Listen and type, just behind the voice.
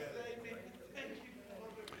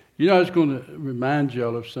I was going to remind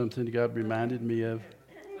y'all of something God reminded me of.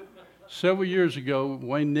 Several years ago,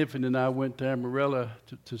 Wayne Niffen and I went to Amarillo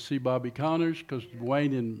to see Bobby Connors because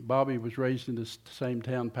Wayne and Bobby was raised in the same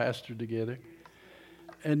town, pastored together.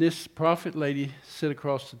 And this prophet lady sat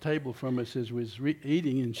across the table from us as we was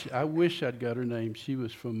eating, and I wish I'd got her name. She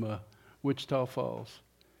was from Wichita Falls.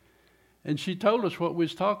 And she told us what we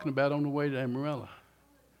was talking about on the way to Amarillo.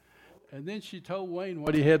 And then she told Wayne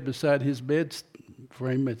what he had beside his bed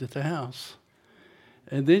frame at the house.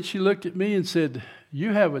 And then she looked at me and said,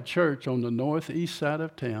 you have a church on the northeast side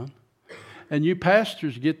of town, and you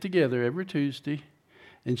pastors get together every Tuesday.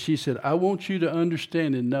 And she said, I want you to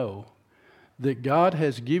understand and know that God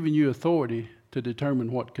has given you authority to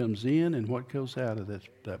determine what comes in and what goes out of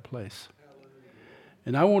that place.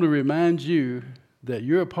 And I want to remind you that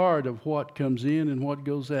you're a part of what comes in and what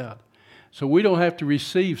goes out. So we don't have to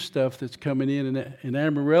receive stuff that's coming in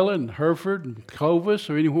Amarillo and Hereford and Clovis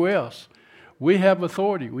or anywhere else. We have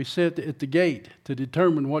authority. We sit at the gate to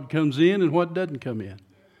determine what comes in and what doesn't come in.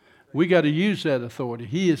 We got to use that authority.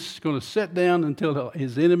 He is going to sit down until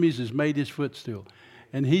his enemies has made his footstool.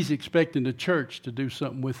 And he's expecting the church to do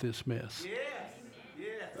something with this mess.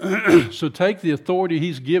 Yes. So take the authority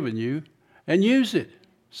he's given you and use it.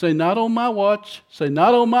 Say, not on my watch. Say,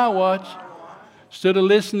 not on my watch. Instead of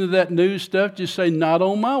listening to that news stuff, just say, not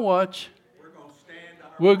on my watch.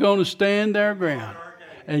 We're going to stand our ground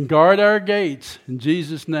and guard our gates in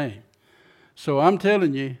Jesus' name. So I'm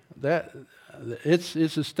telling you that it's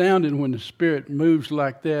astounding when the Spirit moves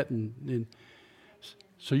like that. And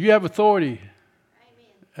so you have authority,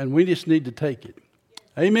 and we just need to take it.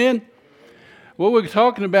 Amen? Well, we're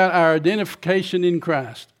talking about our identification in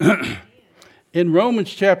Christ. In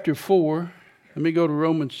Romans chapter 4, let me go to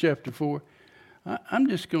Romans chapter 4. I'm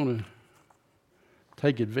just going to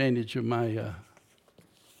take advantage of my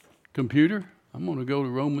computer. I'm going to go to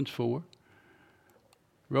Romans 4.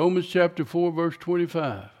 Romans chapter 4, verse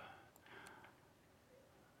 25.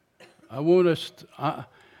 I'm going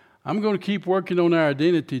to keep working on our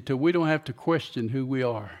identity till we don't have to question who we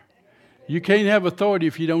are. You can't have authority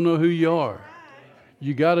if you don't know who you are.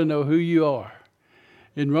 You got to know who you are.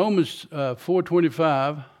 In Romans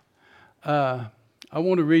 4:25, I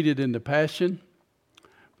want to read it in the Passion.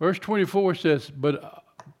 Verse 24 says,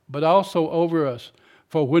 but also over us.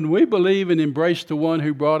 For when we believe and embrace the one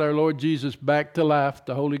who brought our Lord Jesus back to life,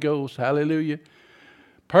 the Holy Ghost, hallelujah,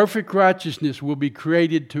 perfect righteousness will be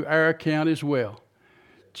created to our account as well.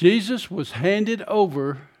 Jesus was handed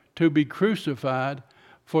over to be crucified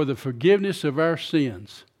for the forgiveness of our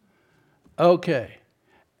sins. Okay.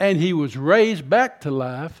 And he was raised back to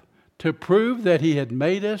life to prove that he had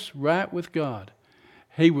made us right with God.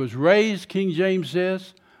 He was raised, King James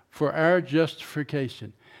says, for our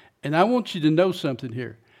justification. And I want you to know something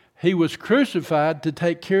here. He was crucified to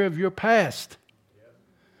take care of your past.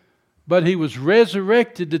 But he was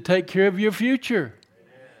resurrected to take care of your future.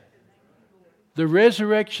 The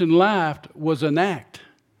resurrection life was an act.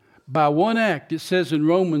 By one act, it says in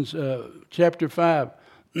Romans chapter 5.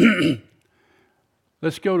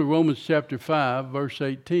 Let's go to Romans chapter 5, verse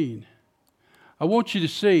 18. I want you to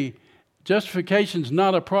see justification is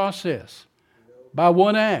not a process. By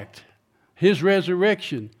one act, his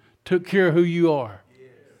resurrection took care of who you are.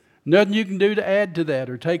 Nothing you can do to add to that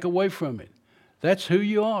or take away from it. That's who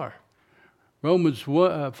you are. Romans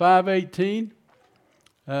 5:18.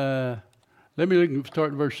 Let me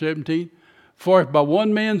start in verse 17. For if by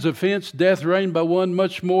one man's offense death reigned by one,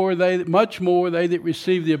 much more they that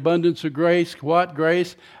receive the abundance of grace. What?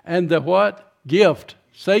 Grace. And the what? Gift.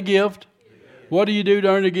 Say gift. What do you do to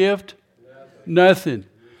earn a gift? Nothing.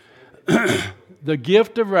 The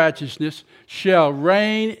gift of righteousness shall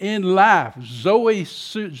reign in life. Zoe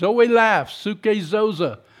life. Suke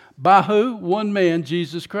zoza. By who? One man,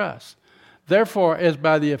 Jesus Christ. Therefore, as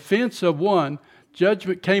by the offense of one,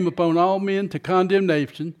 judgment came upon all men to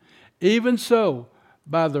condemnation, even so,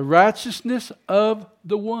 by the righteousness of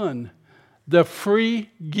the one, the free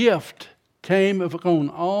gift came upon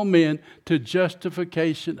all men to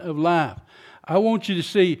justification of life. I want you to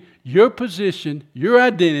see your position, your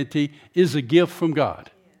identity is a gift from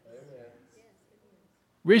God. Amen.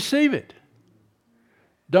 Receive it.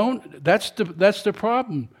 That's the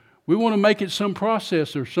problem. We want to make it some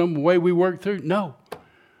process or some way we work through. No.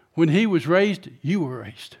 When he was raised, you were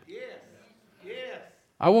raised.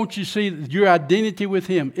 I want you to see your identity with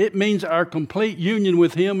him. It means our complete union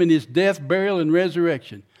with him in his death, burial, and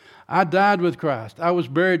resurrection. I died with Christ. I was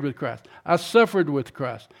buried with Christ. I suffered with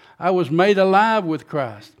Christ. I was made alive with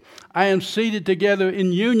Christ. I am seated together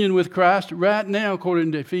in union with Christ right now,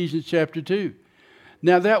 according to Ephesians chapter 2.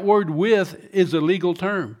 Now, that word with is a legal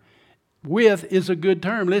term. With is a good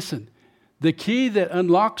term. Listen, the key that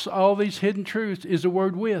unlocks all these hidden truths is the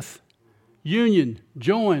word with. Union,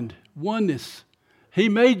 joined, oneness. He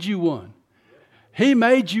made you one. He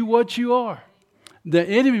made you what you are. The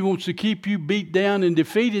enemy wants to keep you beat down and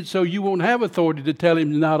defeated so you won't have authority to tell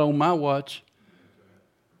him not on my watch.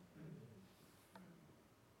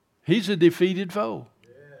 He's a defeated foe.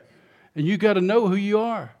 And you got to know who you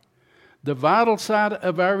are. The vital side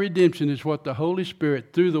of our redemption is what the Holy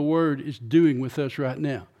Spirit through the Word is doing with us right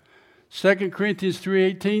now. 2 Corinthians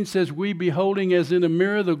 3:18 says, we beholding as in a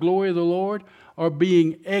mirror the glory of the Lord are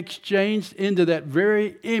being exchanged into that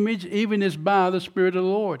very image, even as by the Spirit of the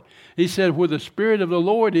Lord. He said, where the Spirit of the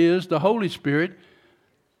Lord is, the Holy Spirit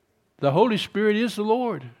is the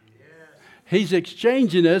Lord. He's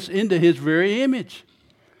exchanging us into His very image.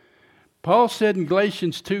 Paul said in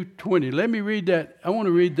Galatians 2:20, let me read that. I want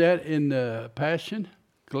to read that in Passion,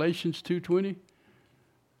 Galatians 2:20.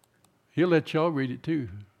 He'll let y'all read it too.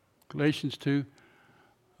 Galatians 2.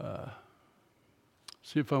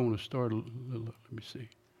 See if I want to start a little. Let me see.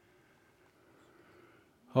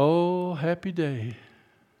 Oh, happy day.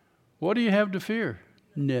 What do you have to fear?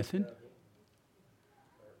 Nothing.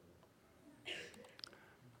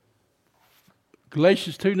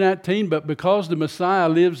 Galatians 2:19, but because the Messiah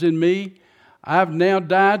lives in me, I've now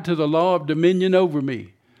died to the law of dominion over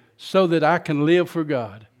me, so that I can live for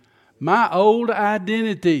God. My old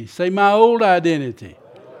identity, say my old identity,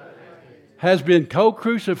 has been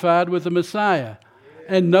co-crucified with the Messiah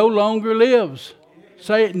and no longer lives.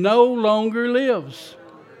 Say it, no longer lives.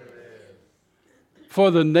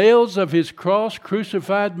 For the nails of His cross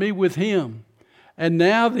crucified me with Him, and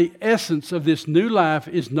now the essence of this new life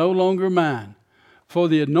is no longer mine. For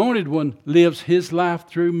the Anointed One lives His life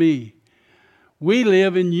through me. We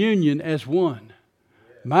live in union as one.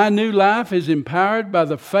 My new life is empowered by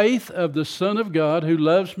the faith of the Son of God who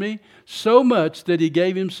loves me so much that He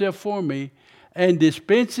gave Himself for me and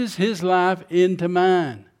dispenses His life into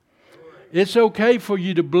mine. It's okay for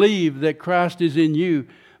you to believe that Christ is in you,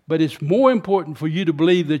 but it's more important for you to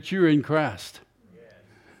believe that you're in Christ.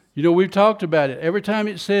 You know, we've talked about it. Every time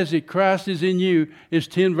it says that Christ is in you, it's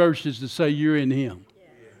 10 verses to say you're in Him.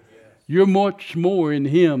 You're much more in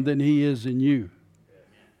Him than He is in you.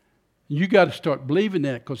 You got to start believing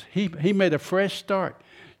that because He made a fresh start.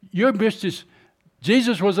 Your business,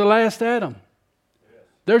 Jesus was the last Adam.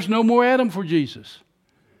 There's no more Adam for Jesus.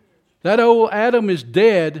 That old Adam is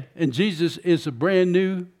dead and Jesus is a brand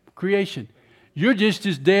new creation. You're just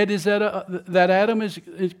as dead as that Adam as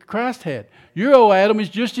Christ had. Your old Adam is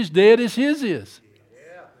just as dead as his is.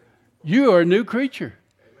 You are a new creature.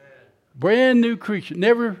 Brand new creature.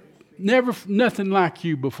 Never nothing like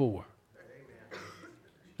you before.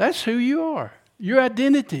 That's who you are. Your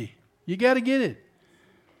identity. You got to get it.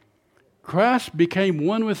 Christ became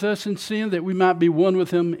one with us in sin that we might be one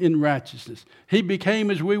with Him in righteousness. He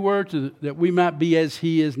became as we were that we might be as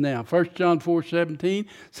He is now. 1 John 4:17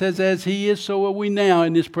 says, as He is, so are we now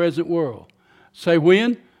in this present world. Say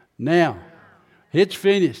when? Now. It's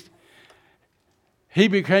finished. He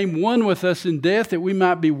became one with us in death that we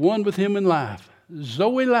might be one with Him in life.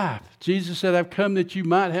 Zoe life. Jesus said, I've come that you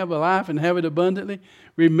might have a life and have it abundantly.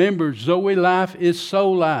 Remember, Zoe life is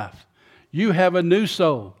soul life. You have a new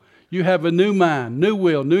soul. You have a new mind, new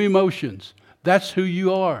will, new emotions. That's who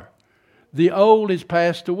you are. The old is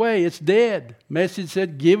passed away. It's dead. Message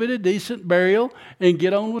said, give it a decent burial and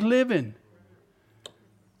get on with living.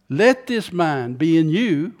 Let this mind be in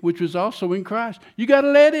you, which was also in Christ. You got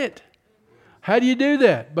to let it. How do you do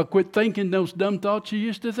that? But quit thinking those dumb thoughts you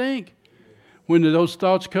used to think. When those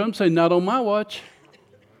thoughts come, say, not on my watch.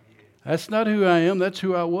 That's not who I am. That's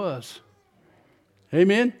who I was.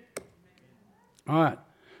 Amen? All right.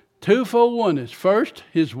 Twofold oneness. First,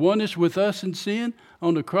 His oneness with us in sin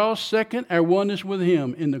on the cross. Second, our oneness with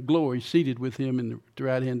Him in the glory, seated with Him in the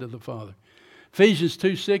right hand of the Father. Ephesians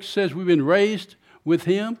 2:6 says we've been raised with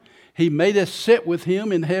Him. He made us sit with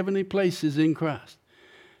Him in heavenly places in Christ.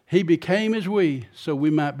 He became as we, so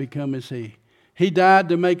we might become as He. He died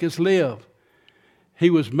to make us live.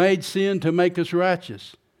 He was made sin to make us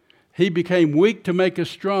righteous. He became weak to make us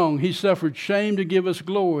strong. He suffered shame to give us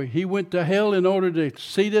glory. He went to hell in order to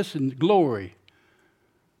seat us in glory.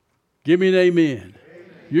 Give me an amen. Amen.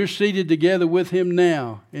 You're seated together with Him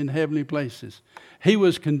now in heavenly places. He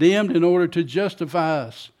was condemned in order to justify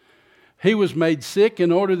us. He was made sick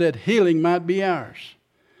in order that healing might be ours.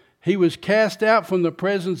 He was cast out from the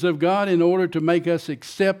presence of God in order to make us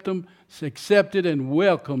accepted and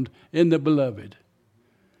welcomed in the beloved.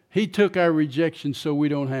 He took our rejection so we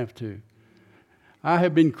don't have to. I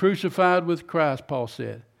have been crucified with Christ, Paul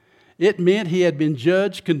said. It meant he had been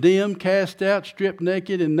judged, condemned, cast out, stripped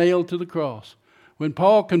naked, and nailed to the cross. When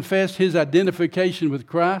Paul confessed his identification with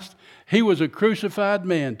Christ, he was a crucified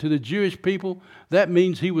man. To the Jewish people, that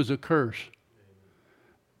means he was a curse.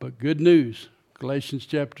 But good news, Galatians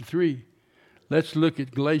chapter 3. Let's look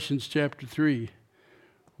at Galatians chapter 3.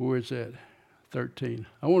 Where is that? 13.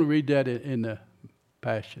 I want to read that in the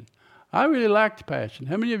Passion. I really like the Passion.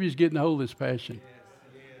 How many of you is getting a hold of this Passion? Yes.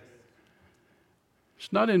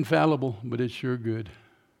 It's not infallible, but it's sure good.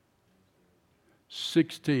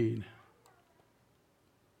 16.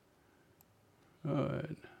 All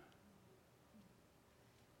right.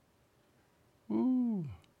 Ooh.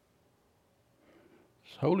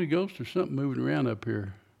 It's Holy Ghost or something moving around up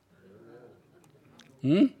here.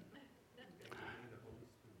 It's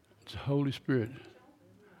the Holy Spirit.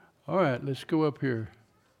 All right, let's go up here.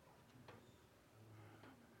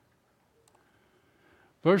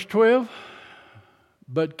 Verse 12.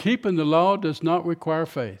 But keeping the law does not require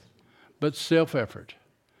faith, but self-effort.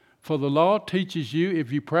 For the law teaches you,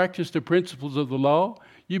 if you practice the principles of the law,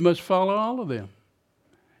 you must follow all of them.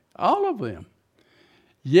 All of them.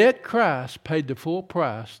 Yet Christ paid the full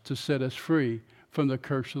price to set us free from the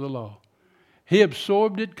curse of the law. He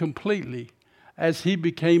absorbed it completely as he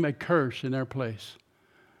became a curse in our place.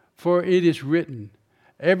 For it is written,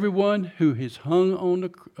 everyone who is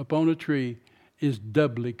hung upon a tree is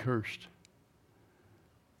doubly cursed.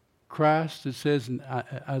 Christ, it says in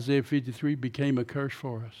Isaiah 53, became a curse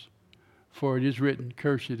for us. For it is written,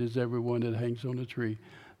 cursed is everyone that hangs on a tree,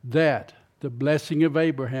 that the blessing of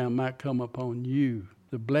Abraham might come upon you.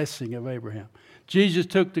 The blessing of Abraham. Jesus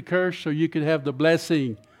took the curse so you could have the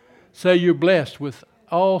blessing. Say you're blessed with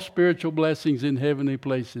all spiritual blessings in heavenly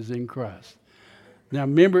places in Christ. Now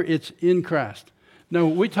remember, it's in Christ. Now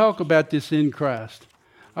we talk about this in Christ.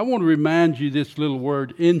 I want to remind you this little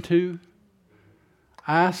word, into.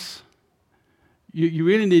 Us. You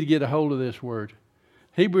really need to get a hold of this word.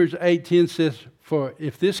 Hebrews 8:10 says, for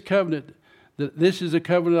if this covenant, this is a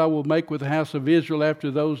covenant I will make with the house of Israel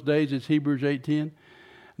after those days, it's Hebrews 8:10.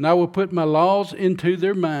 And I will put my laws into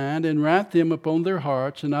their mind and write them upon their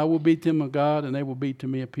hearts, and I will be to them a God, and they will be to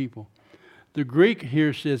me a people. The Greek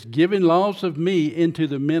here says, giving laws of me into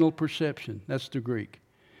the mental perception. That's the Greek.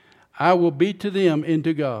 I will be to them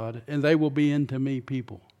into God, and they will be into me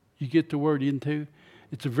people. You get the word into?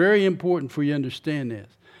 It's very important for you to understand this.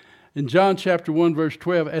 In John chapter 1, verse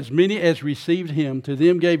 12, as many as received him, to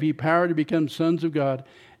them gave he power to become sons of God,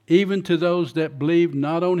 even to those that believe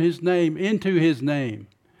not on his name, into his name.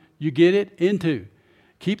 You get it? Into.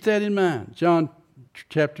 Keep that in mind. John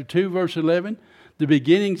chapter 2, verse 11, the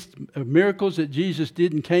beginnings of miracles that Jesus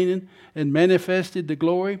did in Canaan and manifested the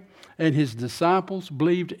glory, and his disciples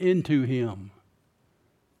believed into him.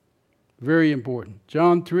 Very important.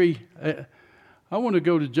 John 3, I want to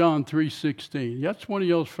go to John 3:16. That's one of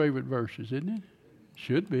y'all's favorite verses, isn't it?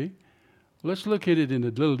 Should be. Let's look at it in a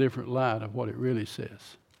little different light of what it really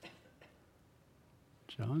says.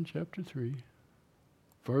 John chapter 3,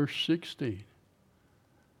 verse 16.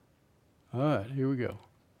 All right, here we go.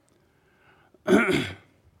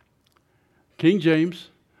 King James,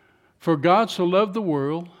 for God so loved the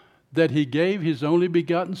world that he gave his only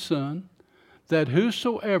begotten Son, that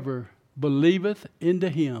whosoever believeth into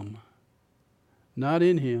him, not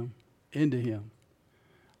in him, into him,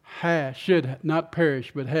 should not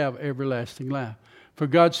perish but have everlasting life. For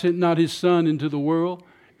God sent not his Son into the world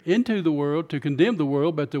to condemn the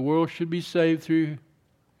world, but the world should be saved through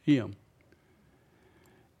him.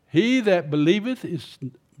 He that believeth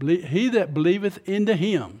into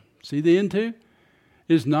him, see the into,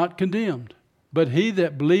 is not condemned. But he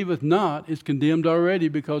that believeth not is condemned already,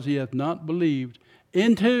 because he hath not believed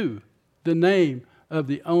into the name of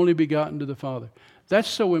the only begotten of the Father. That's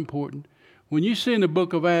so important. When you see in the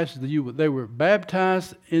book of Acts that they were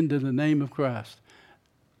baptized into the name of Christ,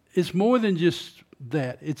 it's more than just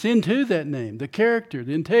that. It's into that name, the character,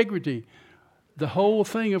 the integrity, the whole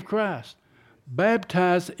thing of Christ.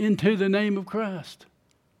 Baptized into the name of Christ.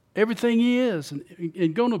 Everything he is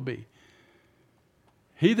and going to be.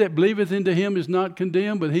 He that believeth into him is not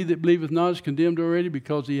condemned, but he that believeth not is condemned already,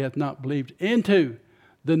 because he hath not believed into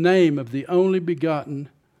the name of the only begotten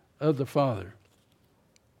of the Father.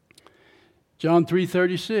 John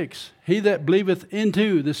 3:36, he that believeth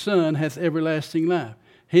into the Son hath everlasting life.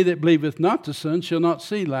 He that believeth not the Son shall not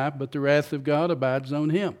see life, but the wrath of God abides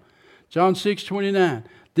on him. John 6:29,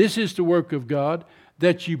 this is the work of God,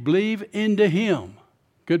 that you believe into him.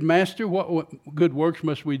 Good master, what good works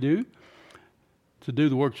must we do to do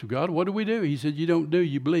the works of God? What do we do? He said, you don't do,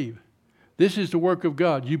 you believe. This is the work of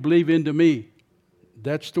God. You believe into me.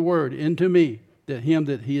 That's the word, into me, that him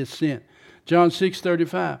that he has sent. John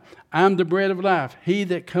 6:35. I am the bread of life. He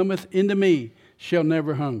that cometh into me shall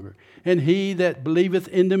never hunger, and he that believeth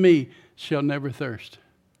into me shall never thirst.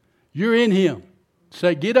 You're in him.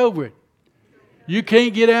 Say, get over it. You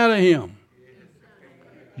can't get out of him.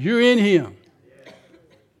 You're in him.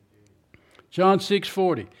 John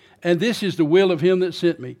 6:40. And this is the will of him that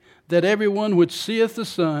sent me, that everyone which seeth the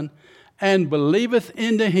Son and believeth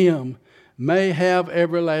into him may have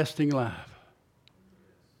everlasting life.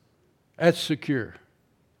 That's secure.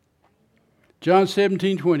 John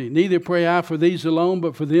 17:20. Neither pray I for these alone,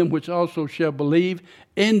 but for them which also shall believe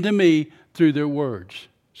into me through their words.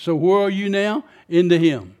 So where are you now? Into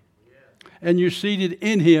him. And you're seated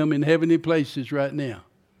in him in heavenly places right now.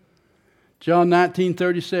 John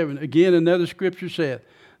 19:37. Again, another scripture saith,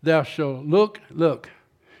 thou shalt look,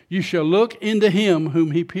 you shall look into him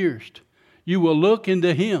whom he pierced. You will look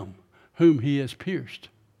into him whom he has pierced.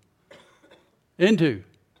 Into.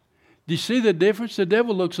 Do you see the difference? The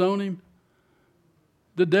devil looks on him.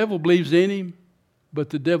 The devil believes in him, but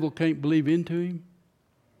the devil can't believe into him.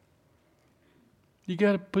 You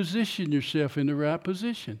got to position yourself in the right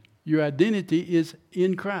position. Your identity is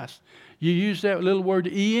in Christ. You use that little word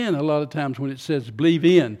en a lot of times when it says believe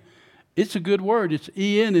in. It's a good word. It's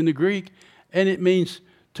en in the Greek, and it means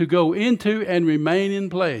to go into and remain in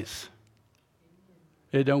place.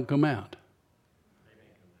 It don't come out.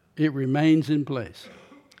 It remains in place.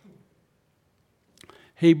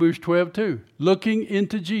 Hebrews 12:2. Looking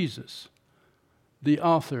into Jesus, the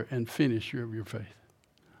author and finisher of your faith.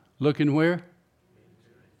 Looking where?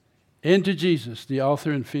 Into Jesus, the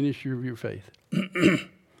author and finisher of your faith.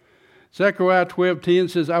 Zechariah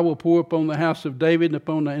 12:10 says, I will pour upon the house of David and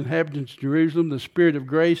upon the inhabitants of Jerusalem the spirit of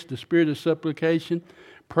grace, the spirit of supplication,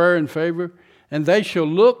 prayer and favor, and they shall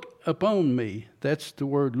look upon me. That's the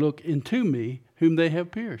word look into me, whom they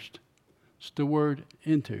have pierced. It's the word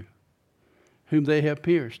into, whom they have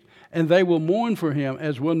pierced. And they will mourn for him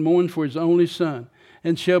as one mourns for his only son,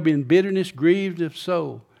 and shall be in bitterness grieved of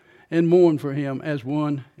soul, and mourn for him as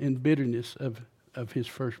one in bitterness of his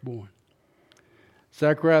firstborn.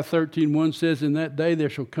 Zechariah 13:1 says, in that day there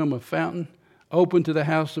shall come a fountain open to the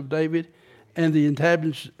house of David and the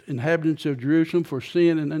inhabitants of Jerusalem for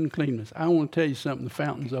sin and uncleanness. I want to tell you something, the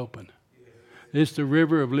fountain's open. It's the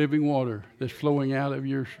river of living water that's flowing out of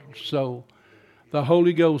your soul. The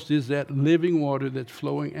Holy Ghost is that living water that's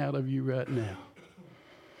flowing out of you right now.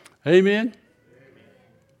 Amen?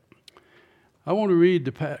 I want to read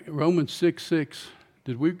Romans 6:6.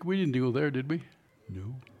 We didn't go there, did we?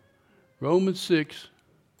 No. Romans 6.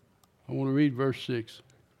 I want to read verse 6.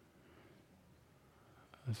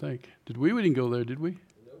 I think. We didn't go there, did we?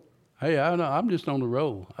 Nope. Hey, I'm just on the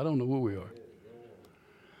roll. I don't know where we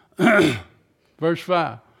are. Verse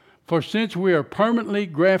 5. For since we are permanently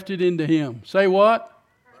grafted into him. Say what?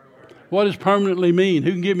 Permanently. What does permanently mean?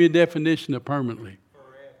 Who can give me a definition of permanently?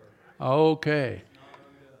 Forever. Okay.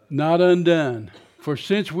 Not undone. For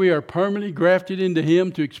since we are permanently grafted into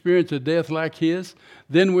him to experience a death like his,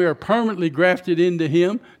 then we are permanently grafted into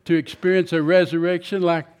him to experience a resurrection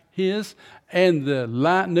like his and the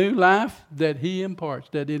new life that he imparts,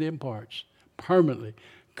 that it imparts permanently.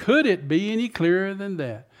 Could it be any clearer than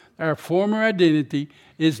that? Our former identity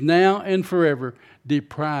is now and forever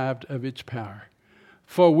deprived of its power.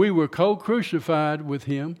 For we were co-crucified with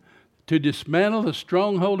him to dismantle the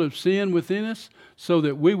stronghold of sin within us, so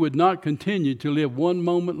that we would not continue to live one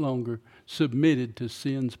moment longer submitted to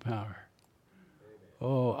sin's power.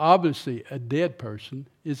 Oh, obviously, a dead person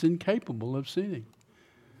is incapable of sinning.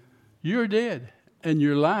 You're dead, and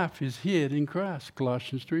your life is hid in Christ,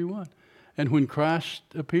 Colossians 3:1. And when Christ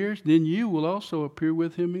appears, then you will also appear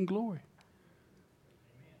with him in glory.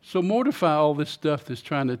 So mortify all this stuff that's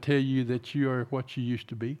trying to tell you that you are what you used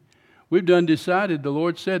to be. We've decided, the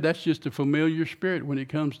Lord said, that's just a familiar spirit when it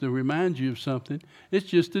comes to remind you of something. It's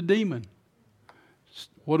just a demon.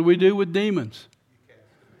 What do we do with demons?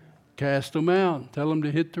 Cast them out. Tell them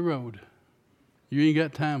to hit the road. You ain't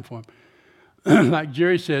got time for them. Like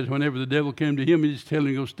Jerry says, whenever the devil came to him, he just tell him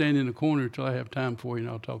to go stand in the corner until I have time for you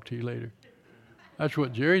and I'll talk to you later. That's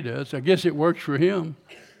what Jerry does. I guess it works for him.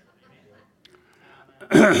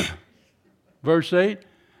 Verse 8.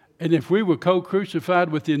 And if we were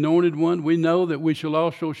co-crucified with the Anointed One, we know that we shall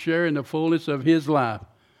also share in the fullness of his life.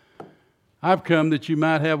 I've come that you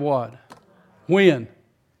might have what? When?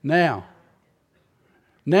 Now.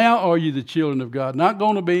 Now are you the children of God. Not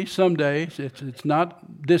going to be someday. It's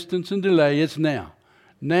not distance and delay. It's now.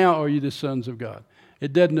 Now are you the sons of God.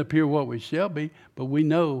 It doesn't appear what we shall be, but we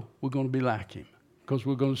know we're going to be like him because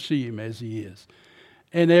we're going to see him as he is.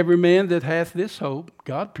 And every man that hath this hope,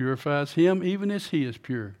 God purifies him even as he is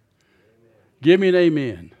pure. Give me an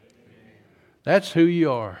amen. That's who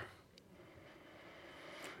you are.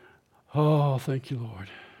 Oh, thank you, Lord.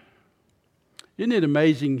 Isn't it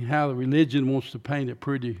amazing how the religion wants to paint a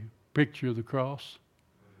pretty picture of the cross?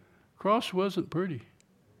 Cross wasn't pretty.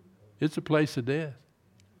 It's a place of death.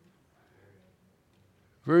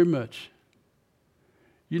 Very much.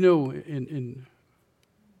 You know, in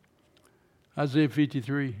Isaiah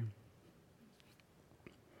 53,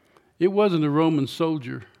 it wasn't a Roman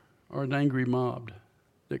soldier or an angry mob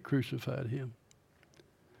that crucified him,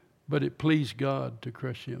 but it pleased God to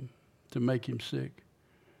crush him, to make him sick,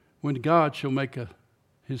 when God shall make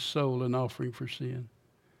his soul an offering for sin.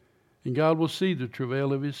 And God will see the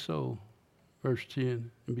travail of his soul, verse 10,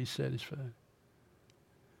 and be satisfied.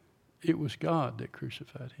 It was God that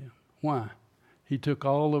crucified him. Why? He took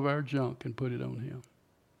all of our junk and put it on him.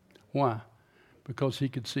 Why? Because he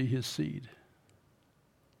could see his seed.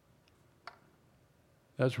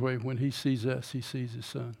 That's why when he sees us, he sees his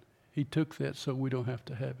son. He took that so we don't have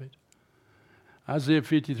to have it. Isaiah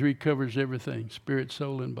 53 covers everything, spirit,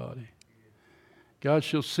 soul, and body. God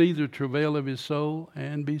shall see the travail of his soul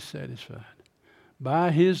and be satisfied.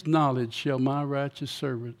 By his knowledge shall my righteous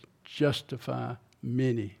servant justify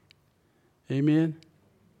many. Amen?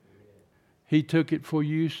 He took it for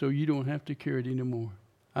you so you don't have to carry it anymore.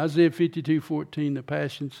 Isaiah 52:14, the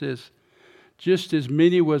Passion says, just as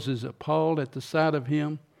many was as appalled at the sight of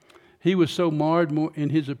him, he was so marred more in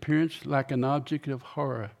his appearance like an object of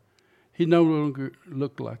horror. He no longer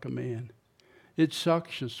looked like a man. It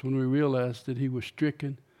shocks us when we realize that he was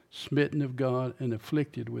stricken, smitten of God, and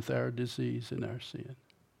afflicted with our disease and our sin.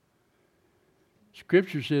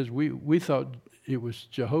 Scripture says we thought it was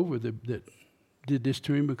Jehovah that did this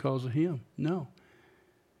to him because of him. No.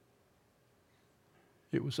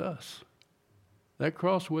 It was us. That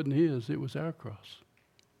cross wasn't his, it was our cross.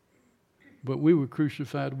 But we were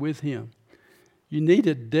crucified with him. You need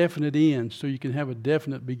a definite end so you can have a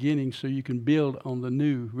definite beginning so you can build on the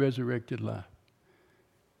new resurrected life.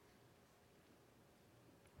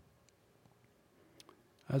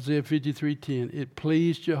 Isaiah 53:10, it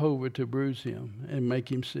pleased Jehovah to bruise him and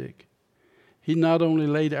make him sick. He not only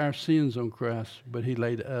laid our sins on Christ, but he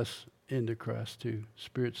laid us into Christ too,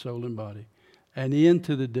 spirit, soul, and body. And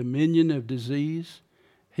into the dominion of disease,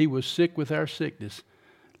 he was sick with our sickness.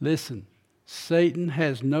 Listen, Satan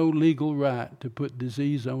has no legal right to put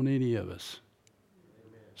disease on any of us.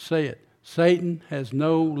 Amen. Say it. Satan has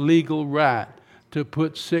no legal right to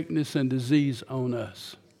put sickness and disease on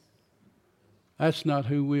us. That's not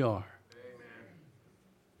who we are. Amen.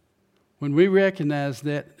 When we recognize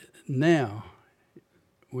that now,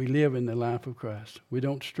 we live in the life of Christ. We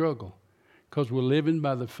don't struggle because we're living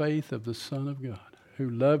by the faith of the Son of God who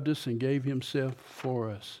loved us and gave himself for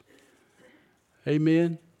us.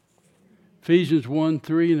 Amen. Ephesians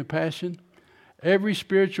 1:3 in the Passion. Every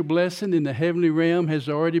spiritual blessing in the heavenly realm has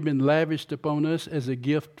already been lavished upon us as a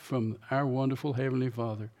gift from our wonderful Heavenly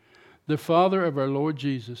Father, the Father of our Lord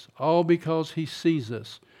Jesus, all because he sees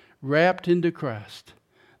us wrapped into Christ.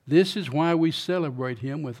 This is why we celebrate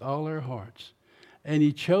him with all our hearts. And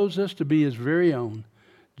he chose us to be his very own,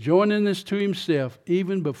 joining us to himself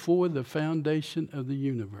even before the foundation of the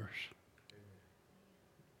universe.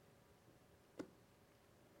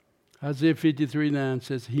 Isaiah 53:9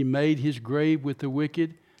 says, he made his grave with the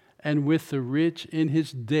wicked and with the rich in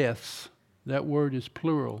his deaths. That word is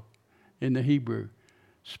plural in the Hebrew.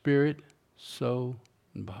 Spirit, soul,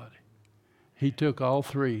 and body. He took all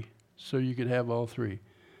three so you could have all three.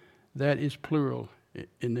 That is plural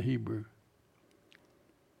in the Hebrew.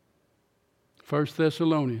 1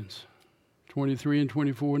 Thessalonians 23 and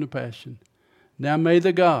 24 in the Passion. Now may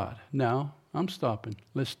the God. Now, I'm stopping.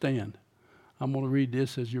 Let's stand. I'm going to read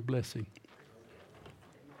this as your blessing.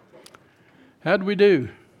 How'd we do?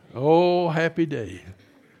 Oh, happy day.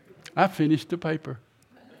 I finished the paper.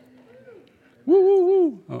 Woo, woo,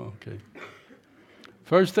 woo. Oh, okay.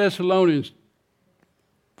 1 Thessalonians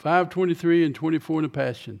 5:23 and 24 in the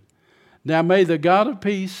Passion. Now may the God of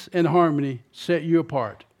peace and harmony set you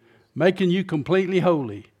apart, making you completely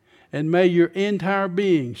holy. And may your entire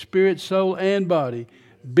being, spirit, soul, and body,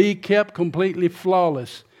 be kept completely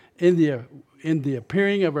flawless in the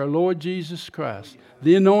appearing of our Lord Jesus Christ,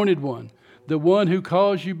 the Anointed One, the one who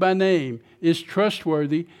calls you by name, is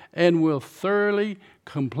trustworthy and will thoroughly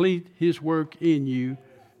complete his work in you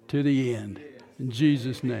to the end. In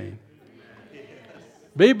Jesus' name.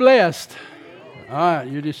 Be blessed. All right,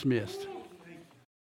 you're dismissed.